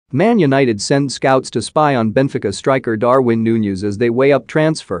Man United send scouts to spy on Benfica striker Darwin Nunez as they weigh up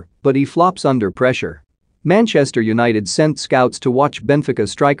transfer, but he flops under pressure. Manchester United sent scouts to watch Benfica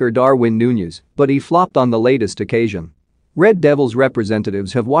striker Darwin Nunez, but he flopped on the latest occasion. Red Devils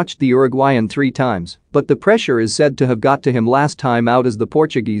representatives have watched the Uruguayan 3 times, but the pressure is said to have got to him last time out as the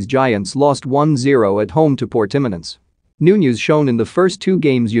Portuguese Giants lost 1-0 at home to Portimonense. Nunez shown in the first 2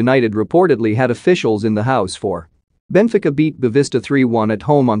 games United reportedly had officials in the house for. Benfica beat Boavista 3-1 at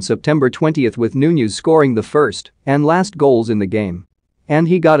home on September 20 with Nunez scoring the first and last goals in the game. And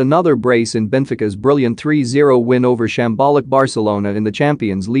he got another brace in Benfica's brilliant 3-0 win over shambolic Barcelona in the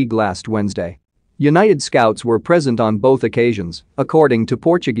Champions League last Wednesday. United scouts were present on both occasions, according to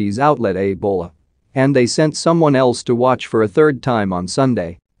Portuguese outlet A Bola. And they sent someone else to watch for a 3rd time on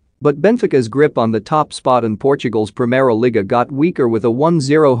Sunday. But Benfica's grip on the top spot in Portugal's Primeira Liga got weaker with a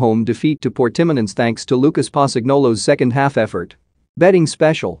 1-0 home defeat to Portimonense thanks to Lucas Posignolo's second-half effort. Betting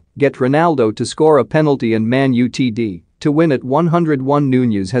special, get Ronaldo to score a penalty and Man UTD to win at 101.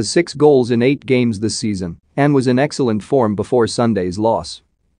 Nunez has 6 goals in 8 games this season and was in excellent form before Sunday's loss.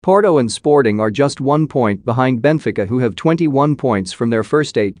 Porto and Sporting are just 1 point behind Benfica, who have 21 points from their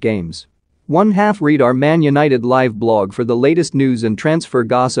first 8 games. Read our Man United live blog for the latest news and transfer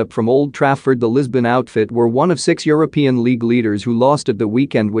gossip from Old Trafford. The Lisbon outfit were one of 6 European League leaders who lost at the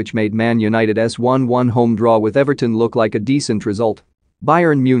weekend, which made Man United's 1-1 home draw with Everton look like a decent result.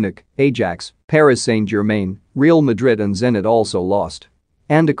 Bayern Munich, Ajax, Paris Saint-Germain, Real Madrid and Zenit also lost.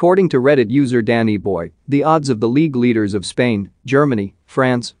 And according to Reddit user Danny Boy, the odds of the league leaders of Spain, Germany,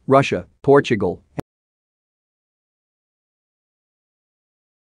 France, Russia, Portugal,